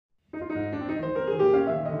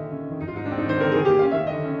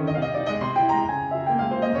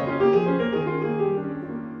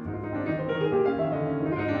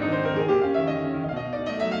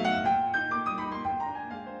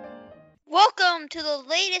welcome to the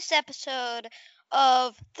latest episode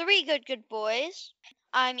of Three Good Boys.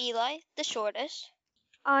 I'm Eli, the shortest.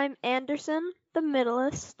 I'm Anderson, the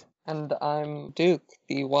middleist. And I'm Duke,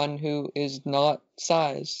 the one who is not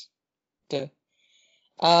size.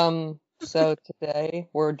 So today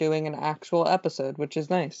we're doing an actual episode, which is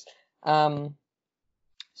nice. So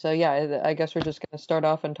yeah, I guess we're just gonna start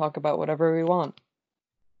off and talk about whatever we want.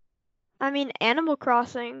 I mean, Animal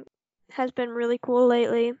Crossing has been really cool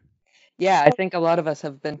lately. Yeah, I think a lot of us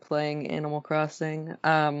have been playing Animal Crossing.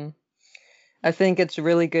 I think it's a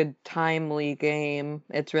really good, timely game.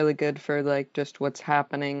 It's really good for like just what's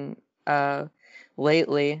happening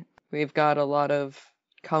lately. We've got a lot of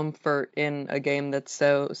comfort in a game that's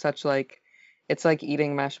such like it's like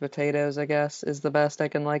eating mashed potatoes, I guess, is the best I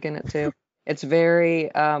can liken it to. It's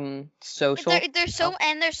very social. There's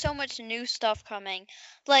so much new stuff coming.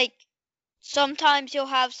 Like sometimes you'll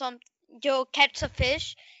catch a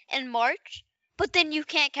fish in March, but then you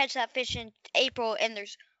can't catch that fish in April, and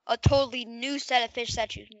there's a totally new set of fish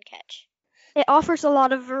that you can catch. It offers a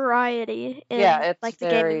lot of variety in it's like the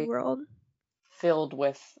very gaming world. Filled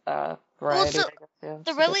with variety. Also,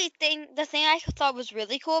 the thing I thought was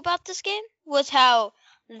really cool about this game was how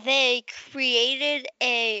they created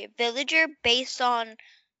a villager based on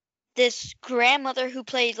this grandmother who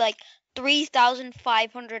played like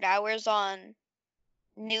 3,500 hours on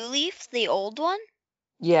New Leaf, the old one.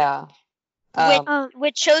 Yeah.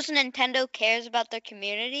 Which shows Nintendo cares about their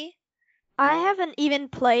community. I haven't even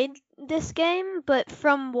played this game, but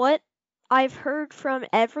from what I've heard from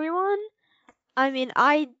everyone, I mean,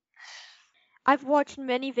 I've watched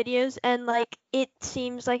many videos and like it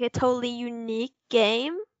seems like a totally unique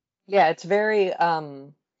game. Yeah, it's very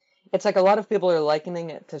it's like a lot of people are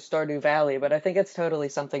likening it to Stardew Valley, but I think it's totally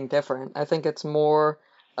something different. I think it's more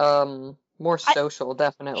social,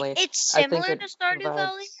 definitely. It's similar to Stardew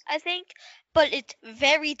Valley, I think, but it's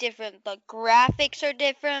very different. The graphics are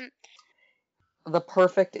different. The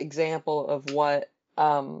perfect example of what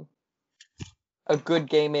a good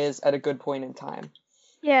game is at a good point in time.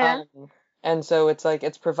 Yeah. And so it's like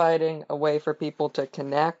it's providing a way for people to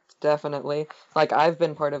connect, definitely. Like I've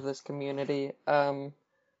been part of this community,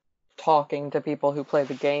 talking to people who play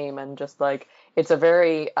the game, and just like it's a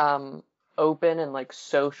very open and like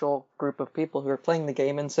social group of people who are playing the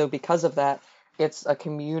game, and so because of that, it's a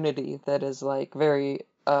community that is like very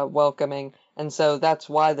welcoming, and so that's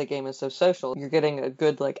why the game is so social. You're getting a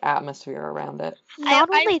good like atmosphere around it. Not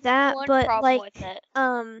only that, but like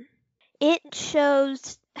it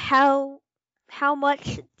shows how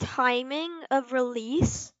much timing of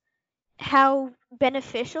release, how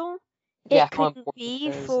beneficial it could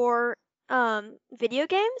be for video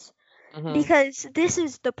games. Mm-hmm. Because this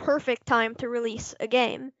is the perfect time to release a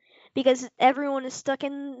game, because everyone is stuck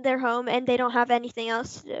in their home and they don't have anything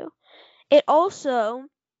else to do. It also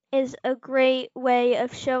is a great way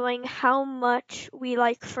of showing how much we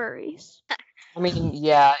like furries. I mean,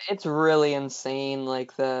 yeah, it's really insane,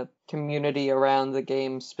 like the community around the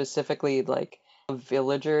game, specifically like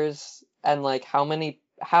villagers, and like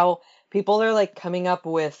how people are like coming up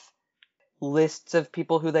with lists of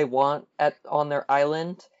people who they want on their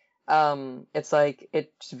island. It's like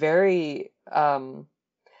it's very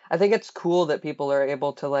I think it's cool that people are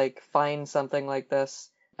able to like find something like this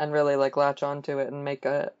and really like latch onto it and make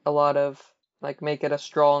a lot of like make it a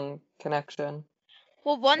strong connection.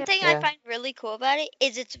 Well, one thing I find really cool about it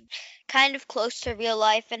is it's kind of close to real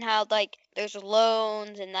life, and how like there's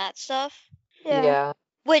loans and that stuff. Yeah.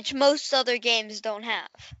 Which most other games don't have.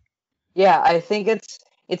 Yeah, I think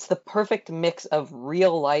it's the perfect mix of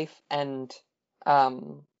real life and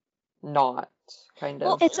not kind of.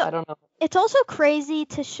 Well, I don't know. It's also crazy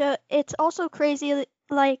to show. It's also crazy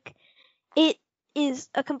like it is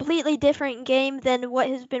a completely different game than what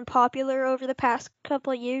has been popular over the past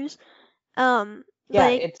couple of years.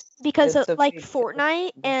 Because of like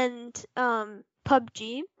Fortnite and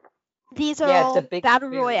PUBG. These are all battle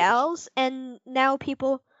royales, and now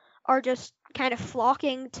people are just kind of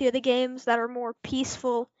flocking to the games that are more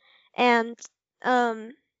peaceful, and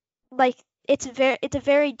like it's a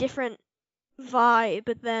very different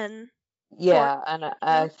vibe than Fortnite. And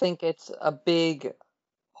I think it's a big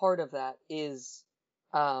part of that is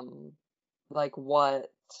like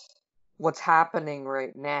what's happening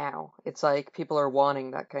right now. It's like people are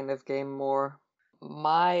wanting that kind of game more.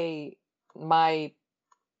 My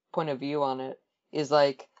point of view on it is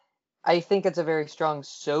like I think it's a very strong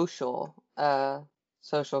social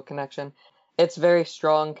connection. It's very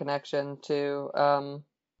strong connection to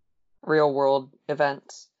real world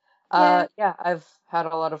events. Yeah, I've had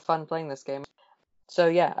a lot of fun playing this game. So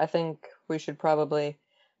yeah, I think we should probably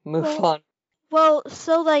move on. Well,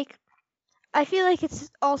 so like I feel like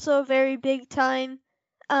it's also a very big time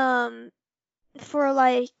for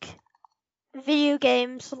like video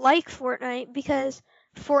games like Fortnite, because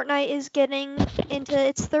Fortnite is getting into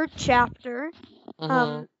its third chapter.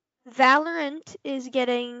 Valorant is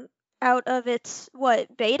getting out of its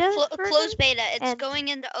beta? Closed beta. It's going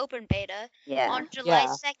into open beta on July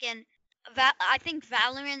 2nd. I think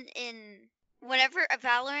Valorant whenever a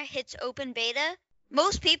Valorant hits open beta,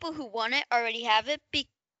 most people who want it already have it.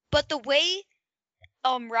 But the way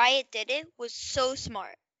Riot did it was so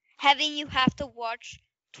smart. Having you have to watch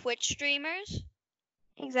Twitch streamers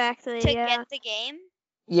to get the game.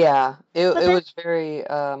 Yeah, it was very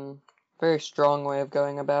very strong way of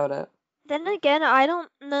going about it. Then again, I don't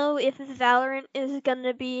know if Valorant is going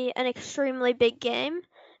to be an extremely big game,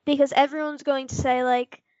 because everyone's going to say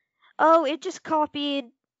like, oh, it just copied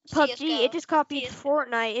PUBG, CSGO. It just copied CSGO.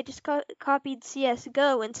 Fortnite, it just copied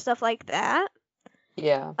CSGO and stuff like that.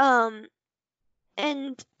 Yeah.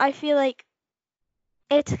 And I feel like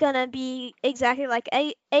it's going to be exactly like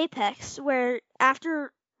Apex, where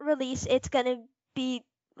after release it's going to be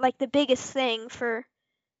like the biggest thing for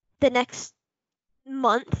the next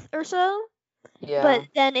month or so. Yeah. But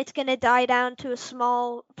then it's going to die down to a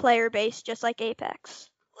small player base just like Apex.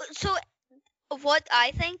 So what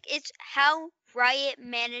I think is how Riot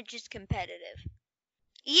manages competitive.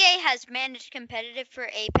 EA has managed competitive for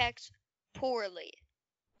Apex poorly.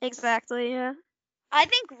 Exactly, yeah. I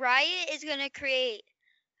think Riot is going to create...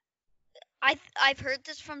 I've heard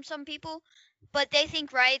this from some people, but they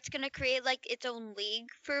think Riot's going to create like its own league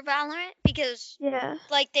for Valorant, because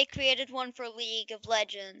like they created one for League of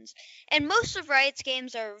Legends, and most of Riot's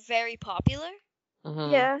games are very popular.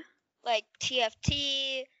 Yeah. Like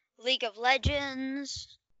TFT, League of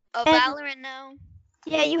Legends, Valorant now.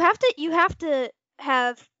 Yeah, you have to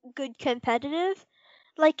have good competitive.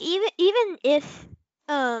 Like even if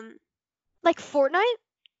like Fortnite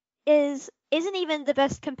isn't even the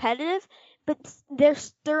best competitive, but they're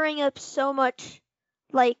stirring up so much,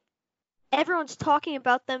 like everyone's talking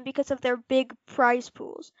about them because of their big prize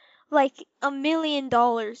pools. Like $1 million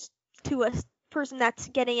to a person that's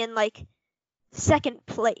getting in like second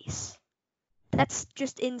place. That's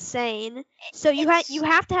just insane. So you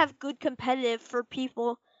have to have good competitive for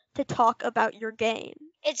people to talk about your game.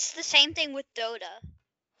 It's the same thing with Dota.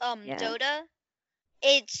 Dota,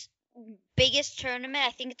 its biggest tournament, I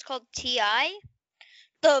think it's called TI.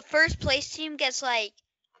 The first place team gets like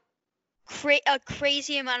a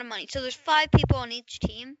crazy amount of money. So there's 5 people on each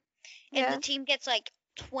team, and the team gets like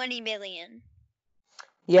 20 million.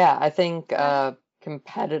 Yeah, I think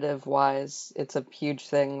competitive wise, it's a huge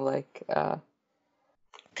thing. Like,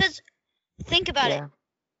 because think about it,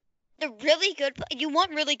 the really good. You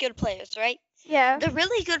want really good players, right? Yeah. The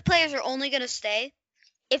really good players are only gonna stay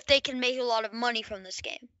if they can make a lot of money from this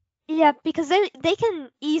game. Yeah, because they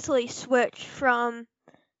can easily switch from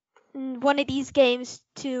one of these games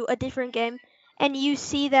to a different game, and you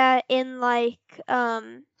see that in like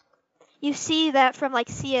you see that from like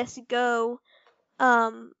CS:GO.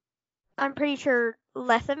 I'm pretty sure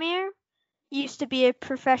Lethamyr used to be a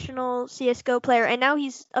professional CS:GO player, and now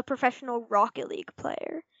he's a professional Rocket League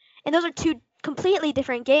player. And those are 2 completely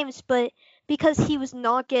different games, but because he was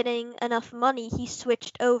not getting enough money, he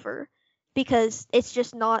switched over, because it's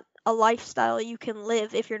just not a lifestyle you can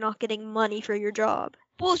live if you're not getting money for your job.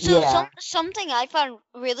 Well, so something I found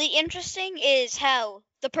really interesting is how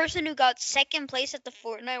the person who got second place at the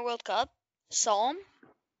Fortnite World Cup, Psalm,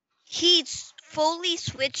 he's fully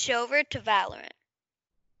switched over to Valorant.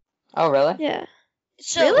 Oh, really? Yeah.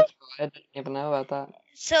 So, really? I didn't even know about that.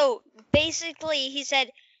 So, basically, he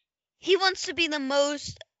said he wants to be the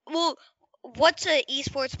most... Well, what's an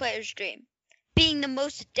esports player's dream? Being the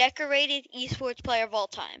most decorated esports player of all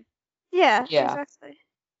time. Yeah, exactly.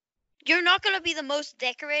 You're not going to be the most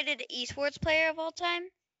decorated esports player of all time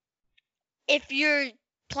if you're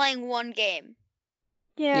playing one game.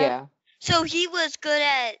 Yeah. So he was good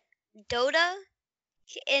at Dota,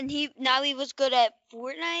 and he was good at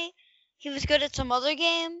Fortnite. He was good at some other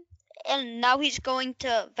game, and now he's going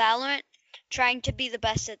to Valorant, trying to be the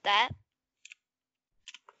best at that.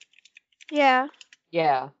 Yeah.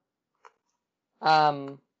 Yeah.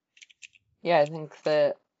 Yeah, I think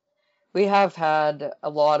that we have had a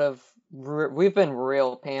lot of... we've been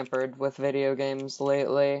real pampered with video games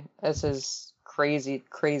lately. This is crazy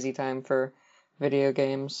time for video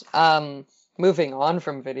games. Moving on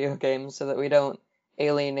from video games so that we don't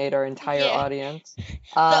alienate our entire audience.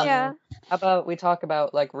 How about we talk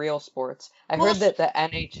about like real sports? I heard that the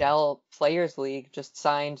NHL Players League just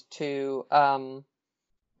signed to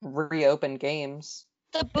reopen games.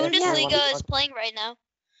 The Bundesliga is playing right now.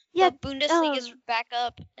 Yeah, the Bundesliga is back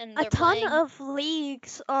up, and a ton of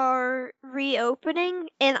leagues are reopening,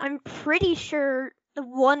 and I'm pretty sure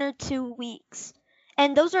 1 or 2 weeks,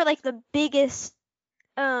 and those are like the biggest.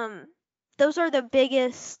 Those are the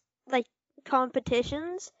biggest like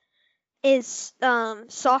competitions. Is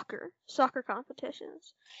soccer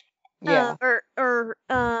competitions. Yeah. Or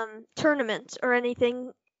tournaments or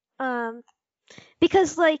anything.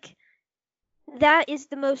 Because like that is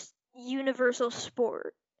the most universal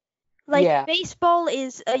sport. Like baseball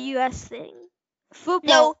is a US thing.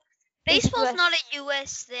 Football. No, baseball's not a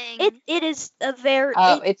US thing. It is a very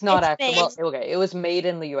it's not actually. Well, okay, it was made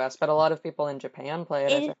in the US, but a lot of people in Japan play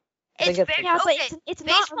it. It's very but it's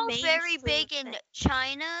baseball's not very big in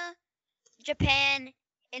China, Japan,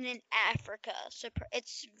 and in Africa. So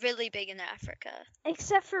it's really big in Africa.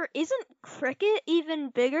 Except for, isn't cricket even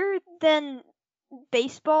bigger than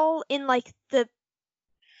baseball in like the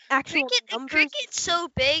actual numbers? Cricket's so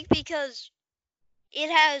big because it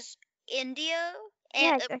has India,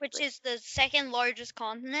 and which is the second largest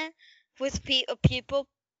continent with people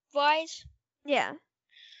wise. Yeah.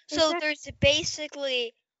 So there's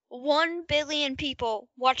basically 1 billion people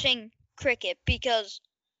watching cricket because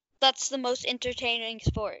that's the most entertaining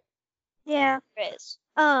sport. Yeah. There is.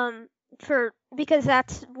 Because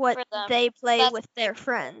that's what they play with their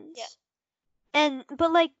friends. Yeah.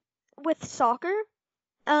 But like with soccer,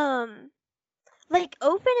 like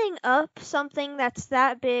opening up something that's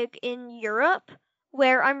that big in Europe,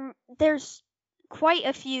 where there's quite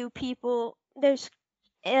a few people.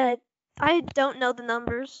 I don't know the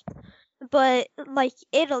numbers, but like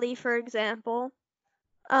Italy, for example,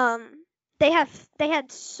 they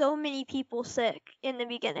had so many people sick in the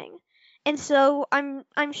beginning, and so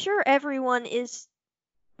I'm sure everyone is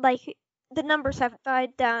like the numbers have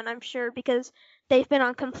died down. I'm sure because they've been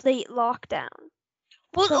on complete lockdown.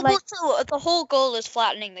 Well, so the whole goal is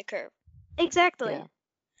flattening the curve. Exactly. Yeah.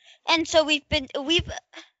 And so we've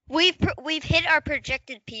hit our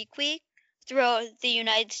projected peak week throughout the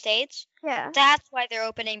United States. Yeah. That's why they're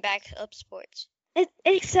opening back up sports.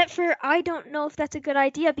 Except for I don't know if that's a good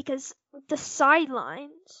idea because the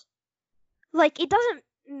sidelines, like it doesn't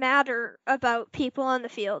matter about people on the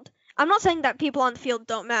field. I'm not saying that people on the field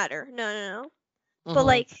don't matter. No. Mm-hmm. But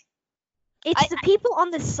like it's the people on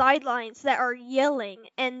the sidelines that are yelling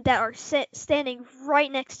and that are standing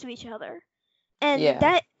right next to each other. And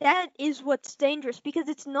that is what's dangerous because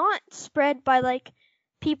it's not spread by like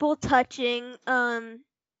people touching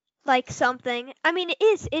like something. I mean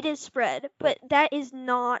it is spread, but that is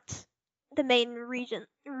not the main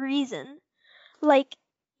reason. Like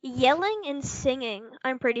yelling and singing,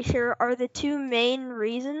 I'm pretty sure, are the 2 main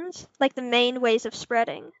reasons, like the main ways of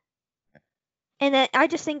spreading. And I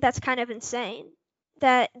just think that's kind of insane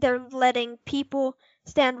that they're letting people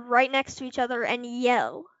stand right next to each other and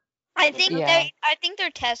yell. I think they're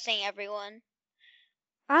testing everyone.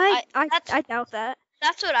 I doubt that.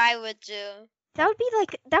 That's what I would do. That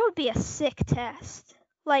would be a sick test.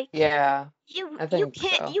 Like you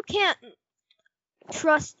can't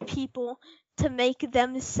trust people to make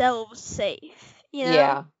themselves safe, you know?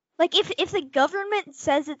 Yeah. Like if the government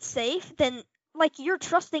says it's safe, then like you're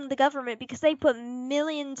trusting the government because they put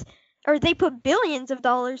billions of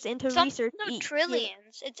dollars into research. No,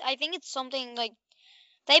 trillions. I think it's something like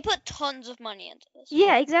they put tons of money into this.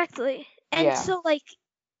 Yeah, exactly. And so like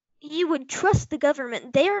you would trust the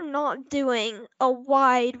government. They're not doing a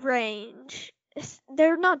wide range.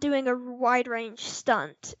 They're not doing a wide range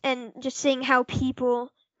stunt and just seeing how people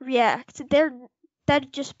react.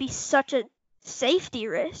 That'd just be such a safety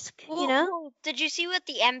risk, you know? Did you see what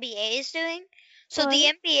the NBA is doing? So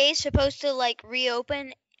the NBA is supposed to like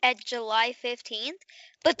reopen at July 15th,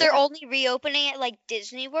 but they're only reopening at like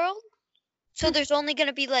Disney World. So there's only going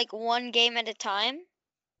to be like 1 game at a time.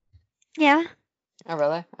 Yeah. Oh,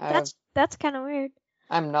 really? That's kind of weird.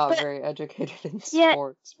 I'm not very educated in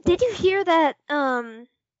sports. But... Did you hear that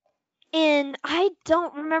in I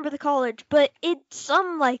don't remember the college, but it's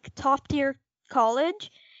some like top tier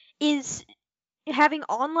college is having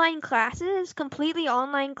completely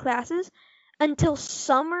online classes until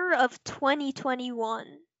summer of 2021.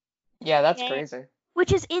 Yeah, that's crazy.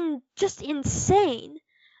 Which is just insane.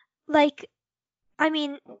 Like, I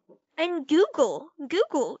mean, and Google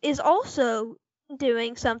is also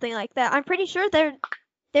doing something like that. I'm pretty sure they're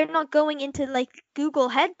not going into like Google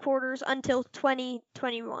headquarters until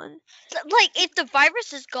 2021. Like, if the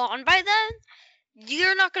virus is gone by then,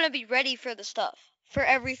 you're not going to be ready for the stuff, for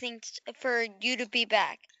everything, for you to be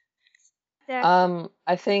back. Yeah.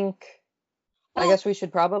 I guess we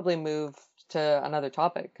should probably move to another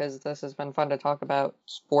topic, because this has been fun to talk about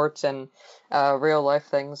sports and real life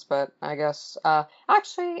things. But I guess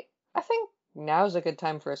actually, I think now's a good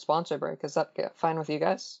time for a sponsor break. Is that fine with you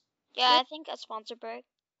guys? Yeah, I think a sponsor break.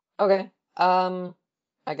 Okay.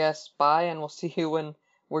 I guess bye, and we'll see you when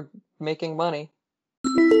we're making money.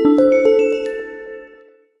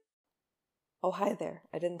 Oh, hi there.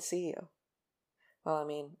 I didn't see you. Well, I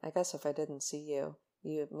mean, I guess if I didn't see you,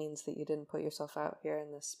 it means that you didn't put yourself out here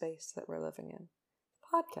in this space that we're living in.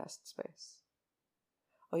 Podcast space.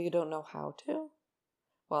 Oh, you don't know how to?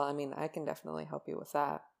 Well, I mean, I can definitely help you with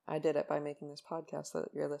that. I did it by making this podcast that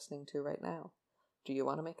you're listening to right now. Do you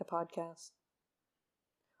want to make a podcast?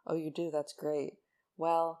 Oh, you do? That's great.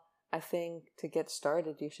 Well, I think to get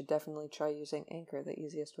started, you should definitely try using Anchor, the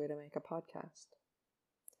easiest way to make a podcast.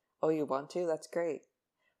 Oh, you want to? That's great.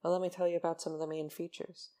 Well, let me tell you about some of the main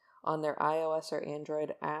features. On their iOS or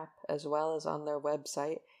Android app, as well as on their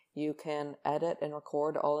website, you can edit and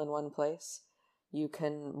record all in one place. You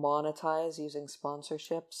can monetize using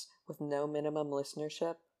sponsorships with no minimum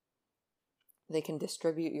listenership. They can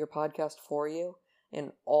distribute your podcast for you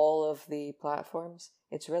in all of the platforms.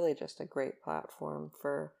 It's really just a great platform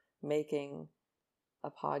for making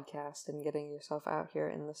a podcast and getting yourself out here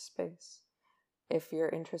in this space. If you're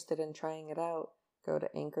interested in trying it out, go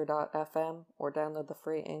to anchor.fm or download the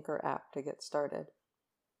free Anchor app to get started.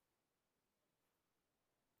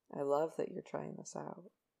 I love that you're trying this out.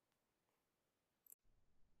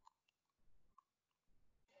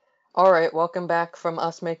 All right, welcome back from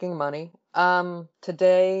us making money.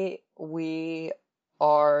 Today we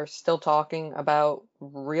are still talking about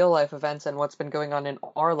real life events and what's been going on in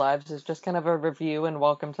our lives. Is just kind of a review and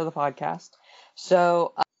welcome to the podcast.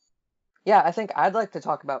 So, yeah, I think I'd like to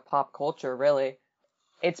talk about pop culture, really.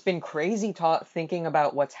 It's been crazy thinking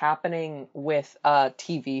about what's happening with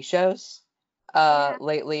TV shows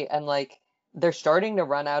lately, and like they're starting to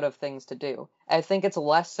run out of things to do. I think it's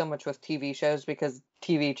less so much with TV shows because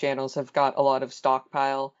TV channels have got a lot of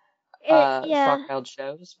stockpiled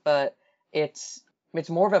shows, but it's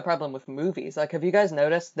more of a problem with movies. Like, have you guys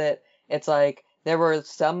noticed that it's like there were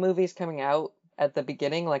some movies coming out at the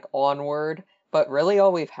beginning, like Onward, but really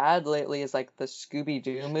all we've had lately is like the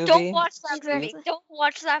Scooby-Doo movie. Don't watch that movie. Don't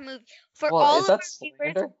watch that movie. For all of our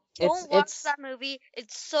viewers, don't watch that movie.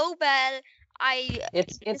 It's so bad.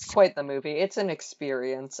 It's quite the movie. It's an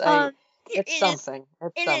experience. It's something.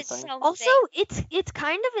 It's something. Also, it's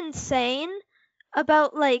kind of insane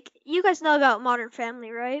about, like, you guys know about Modern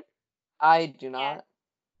Family, right? I do not. Yeah.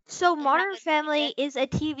 So Modern Family is a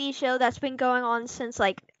TV show that's been going on since,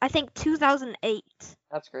 like, I think 2008.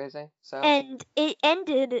 That's crazy. So. And it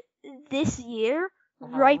ended this year,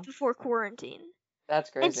 right before quarantine. That's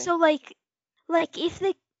crazy. And so, like if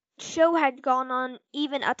the show had gone on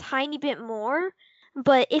even a tiny bit more,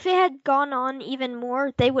 but if it had gone on even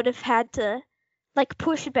more, they would have had to, like,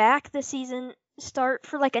 push back the season start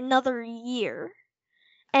for, like, another year.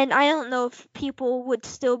 And I don't know if people would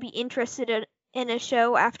still be interested in a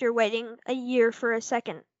show after waiting a year for a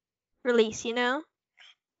second release, you know?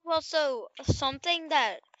 Well, so something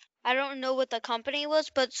that I don't know what the company was,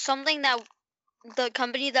 but something that the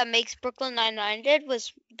company that makes Brooklyn Nine-Nine did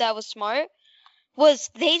was smart, was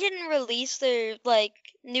they didn't release their, like,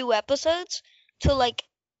 new episodes till, like,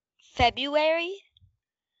 February.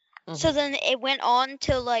 Mm-hmm. So then it went on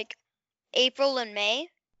till, like, April and May.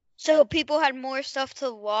 So people had more stuff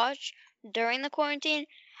to watch during the quarantine.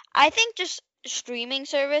 I think just streaming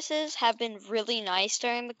services have been really nice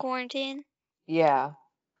during the quarantine. Yeah.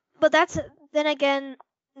 But then again,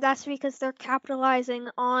 that's because they're capitalizing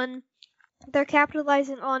on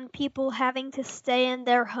people having to stay in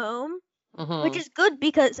their home, which is good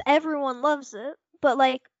because everyone loves it. But,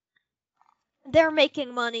 like, they're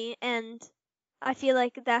making money, and I feel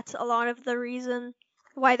like that's a lot of the reason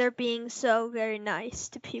why they're being so very nice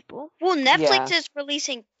to people. Well, Netflix is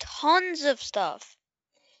releasing tons of stuff.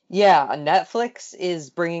 Yeah, Netflix is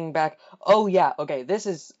bringing back... Oh, yeah, okay,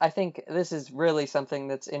 I think this is really something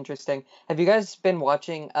that's interesting. Have you guys been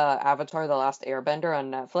watching Avatar: The Last Airbender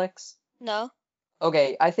on Netflix? No.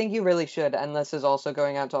 Okay, I think you really should, and this is also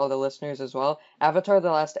going out to all the listeners as well. Avatar: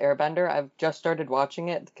 The Last Airbender, I've just started watching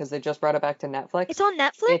it because they just brought it back to Netflix. It's on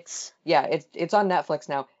Netflix? It's on Netflix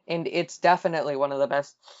now, and it's definitely one of the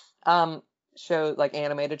best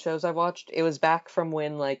animated shows I've watched. It was back from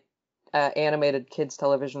when, like, animated kids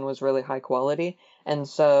television was really high quality, and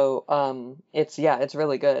so it's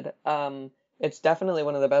really good. It's definitely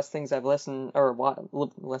one of the best things I've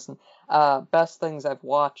best things I've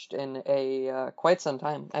watched in a quite some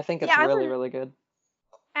time. I think it's really good.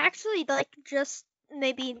 Actually, like, just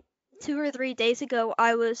maybe 2 or 3 days ago,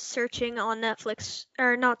 I was searching on Netflix,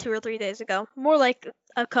 or not 2 or 3 days ago, more like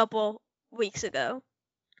a couple weeks ago.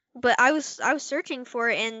 But I was searching for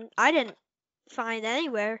it and I didn't find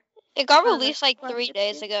anywhere. It got released like 3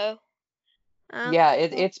 days ago. Yeah,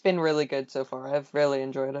 it's been really good so far. I've really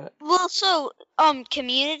enjoyed it. Well, so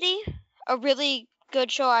Community, a really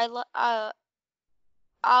good show I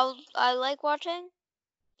like watching.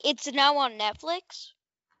 It's now on Netflix,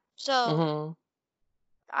 so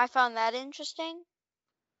I found that interesting.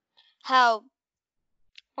 How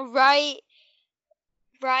right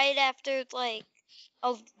after like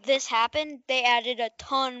this happened, they added a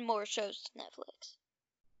ton more shows to Netflix.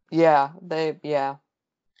 Yeah.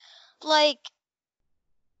 Like,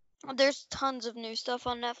 there's tons of new stuff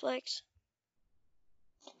on Netflix.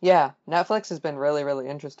 Yeah, Netflix has been really, really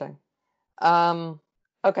interesting.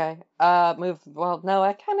 Okay. Well, no,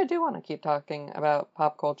 I kind of do want to keep talking about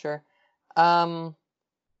pop culture. So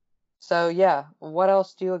yeah, what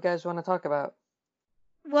else do you guys want to talk about?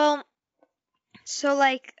 Well, so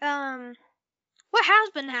like, what has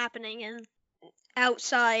been happening in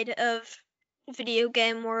outside of video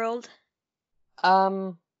game world?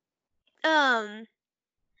 The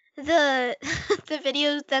the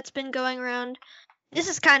video that's been going around. This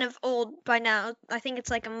is kind of old by now. I think it's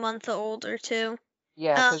like a month old or two.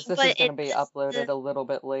 Yeah, because this is going to be uploaded a little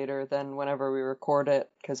bit later than whenever we record it,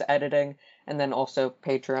 because editing, and then also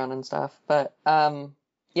Patreon and stuff. But,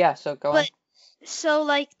 yeah, so go on. So,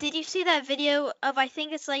 like, did you see that video of, I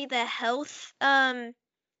think it's like the health, the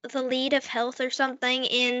lead of health or something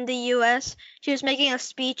in the US? She was making a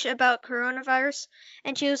speech about coronavirus,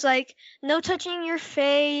 and she was like, no touching your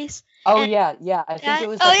face. Oh, yeah, I think it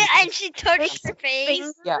was... Oh, yeah, and she touched her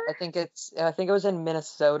face. Yeah, I think it was in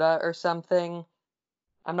Minnesota or something.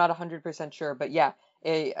 I'm not 100% sure, but yeah,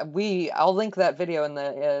 I'll link that video in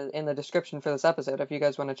the description for this episode if you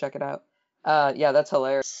guys want to check it out. Yeah, that's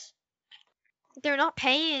hilarious. They're not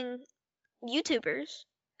paying YouTubers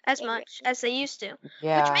as much as they used to.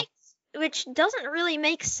 Yeah. Which doesn't really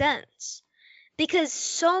make sense, because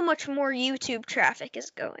so much more YouTube traffic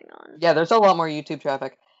is going on. Yeah, there's a lot more YouTube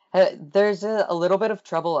traffic. There's a little bit of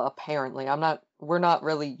trouble apparently. We're not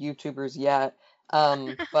really YouTubers yet.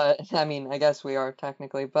 But I mean, I guess we are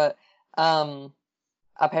technically, but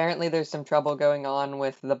apparently there's some trouble going on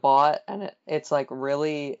with the bot, and it's like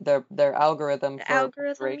really their algorithm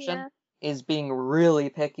is being really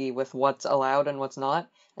picky with what's allowed and what's not,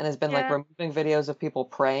 and has been like removing videos of people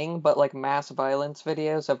praying, but like mass violence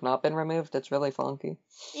videos have not been removed. It's really funky.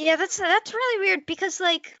 Yeah, that's really weird, because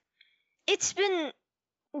like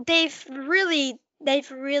they've really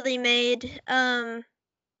made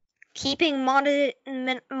keeping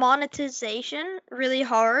monetization really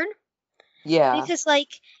hard. Yeah. Because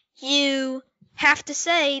like you have to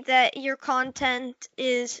say that your content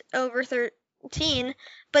is over 13,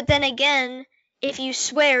 but then again, if you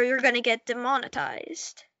swear, you're going to get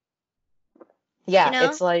demonetized. Yeah, you know?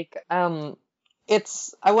 It's like I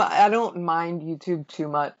don't mind YouTube too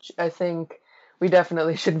much. I think we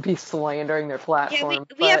definitely shouldn't be slandering their platform.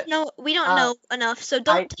 Yeah, we don't know enough, so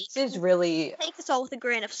don't take this all with a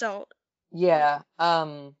grain of salt. Yeah,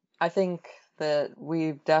 I think that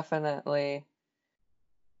we're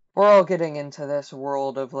all getting into this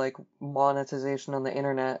world of like monetization on the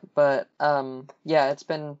internet, but yeah, it's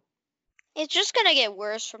just gonna get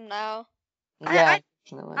worse from now. Yeah, I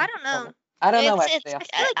don't know. I don't know. I feel like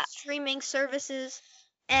streaming services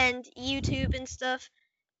and YouTube and stuff,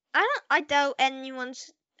 I doubt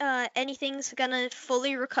anything's gonna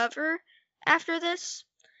fully recover after this,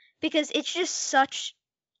 because it's just such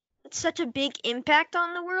a big impact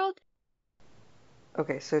on the world.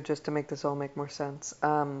 Okay, so just to make this all make more sense,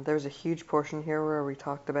 there's a huge portion here where we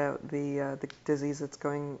talked about the disease that's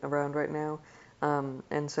going around right now,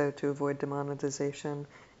 and so to avoid demonetization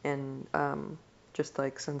and just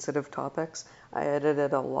like sensitive topics, I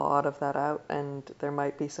edited a lot of that out, and there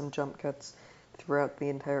might be some jump cuts throughout the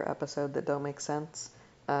entire episode that don't make sense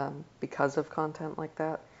because of content like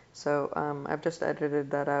that. So I've just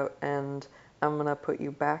edited that out, and I'm going to put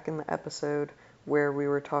you back in the episode where we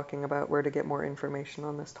were talking about where to get more information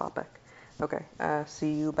on this topic. Okay,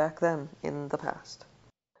 see you back then in the past.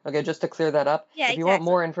 Okay, just to clear that up, if you want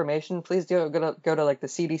more information, please go to like the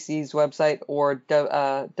CDC's website or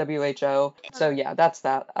WHO. So yeah, that's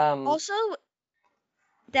that. Also,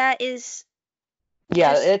 that is.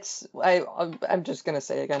 Yeah, I'm just gonna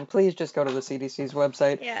say again, please just go to the CDC's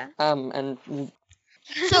website. Yeah. And.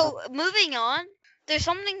 So moving on, there's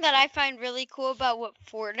something that I find really cool about what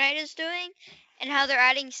Fortnite is doing, and how they're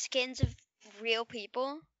adding skins of real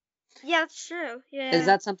people. Yeah, that's true. Yeah. Is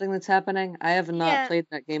that something that's happening? I have not played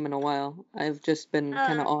that game in a while. I've just been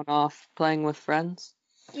kind of on-off playing with friends.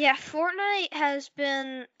 Yeah, Fortnite has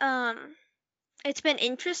been, it's been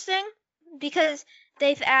interesting because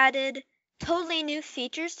they've added totally new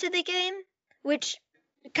features to the game, which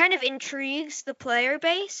kind of intrigues the player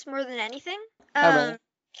base more than anything. Really?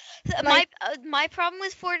 My problem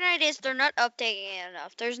with Fortnite is they're not updating it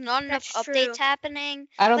enough. There's not enough updates happening.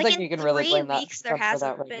 I don't think you can really blame that for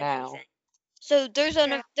that right now. Anything. So there's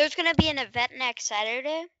gonna be an event next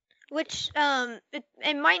Saturday, which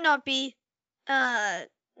it might not be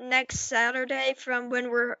next Saturday from when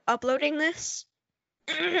we're uploading this.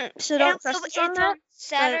 So don't trust us on that.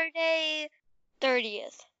 Saturday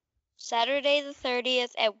 30th. Saturday the 30th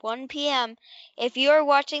at 1 p.m. If you are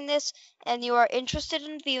watching this and you are interested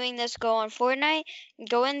in viewing this, go on Fortnite and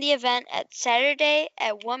go in the event at Saturday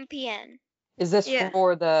at 1 p.m. Is this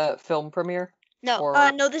for the film premiere?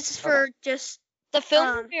 No. No, this is for just... The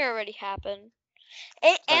film premiere already happened.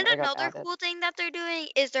 And another cool thing that they're doing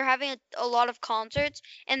is they're having a lot of concerts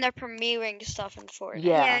and they're premiering stuff in Fortnite.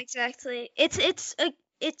 Yeah, exactly. It's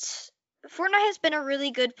Fortnite has been a really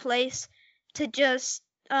good place to just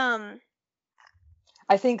I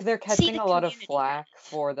think they're catching a lot of flack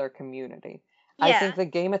for their community. Yeah. I think the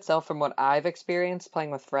game itself, from what I've experienced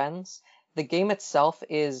playing with friends, the game itself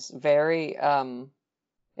is very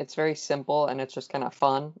it's very simple and it's just kind of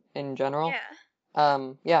fun in general.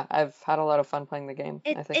 Yeah. I've had a lot of fun playing the game.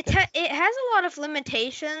 It has a lot of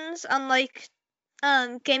limitations, unlike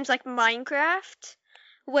games like Minecraft,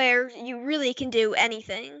 where you really can do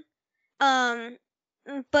anything.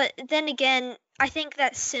 But then again, I think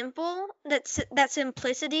that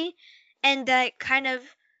simplicity and that kind of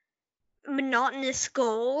monotonous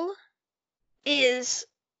goal is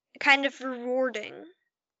kind of rewarding.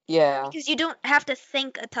 Yeah. Because you don't have to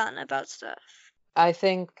think a ton about stuff. I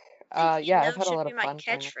think, I've had a lot of fun.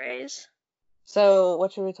 Catchphrase. So,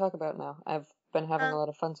 what should we talk about now? I've been having a lot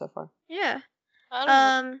of fun so far. Yeah.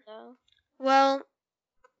 I don't know. Well,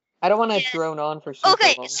 I don't want to drone on for super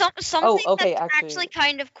long. Something that's actually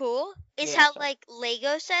kind of cool is how like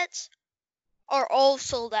Lego sets are all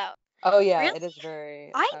sold out. Oh yeah, really? It is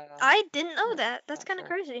very. I didn't know that. That's kind of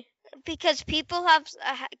crazy. Because people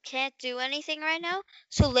can't do anything right now,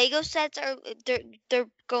 so Lego sets they're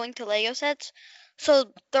going to Lego sets, so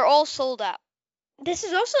they're all sold out. This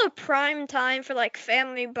is also a prime time for like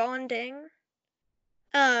family bonding,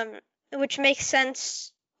 which makes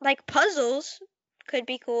sense. Like puzzles could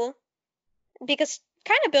be cool, because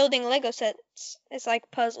kind of building Lego sets is like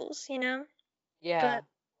puzzles, you know. Yeah.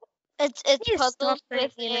 But it's puzzles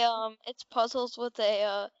with it's puzzles with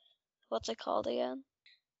a what's it called again?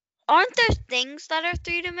 Aren't there things that are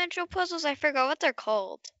 3-dimensional puzzles? I forgot what they're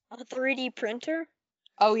called. A 3D printer?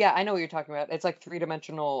 Oh yeah, I know what you're talking about. It's like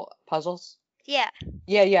 3-dimensional puzzles. Yeah.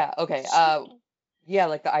 Yeah. Okay. Yeah,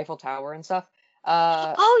 like the Eiffel Tower and stuff.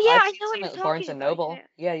 I know what you're talking Barnes and Noble.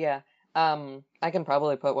 Yeah. I can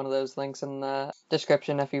probably put one of those links in the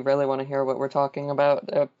description if you really want to hear what we're talking about.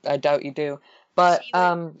 I doubt you do. But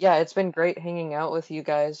yeah, it's been great hanging out with you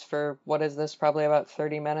guys for what is this? Probably about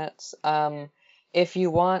 30 minutes. If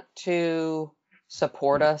you want to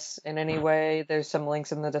support us in any way, there's some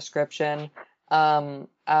links in the description.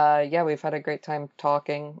 Yeah, we've had a great time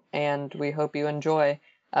talking, and we hope you enjoy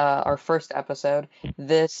our first episode.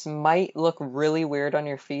 This might look really weird on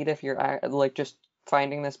your feed if you're like just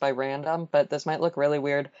finding this by random, but this might look really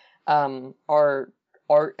weird. Our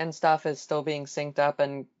art and stuff is still being synced up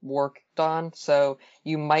and worked on, so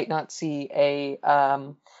you might not see a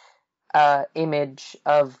image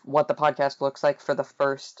of what the podcast looks like for the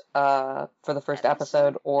first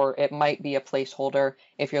episode, or it might be a placeholder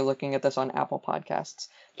if you're looking at this on Apple Podcasts.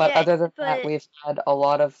 But other than that, we've had a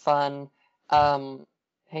lot of fun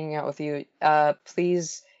hanging out with you.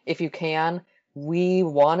 Please, if you can, we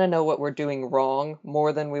want to know what we're doing wrong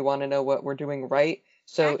more than we want to know what we're doing right.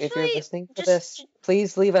 So if you're listening to this,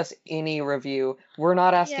 please leave us any review. We're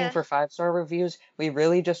not asking for 5-star reviews. We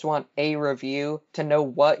really just want a review to know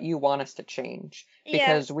what you want us to change.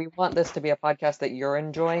 Because we want this to be a podcast that you're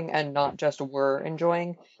enjoying and not just we're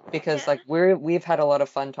enjoying. Because like we've had a lot of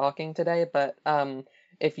fun talking today, but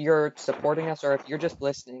if you're supporting us or if you're just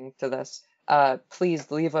listening to this,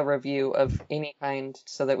 please leave a review of any kind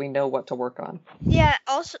so that we know what to work on. Yeah,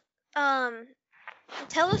 also,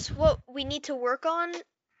 tell us what we need to work on,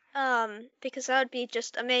 because that would be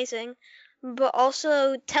just amazing. But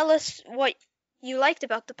also tell us what you liked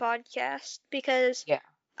about the podcast, because,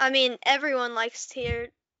 I mean, everyone likes to hear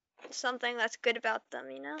something that's good about them,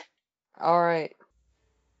 you know? All right.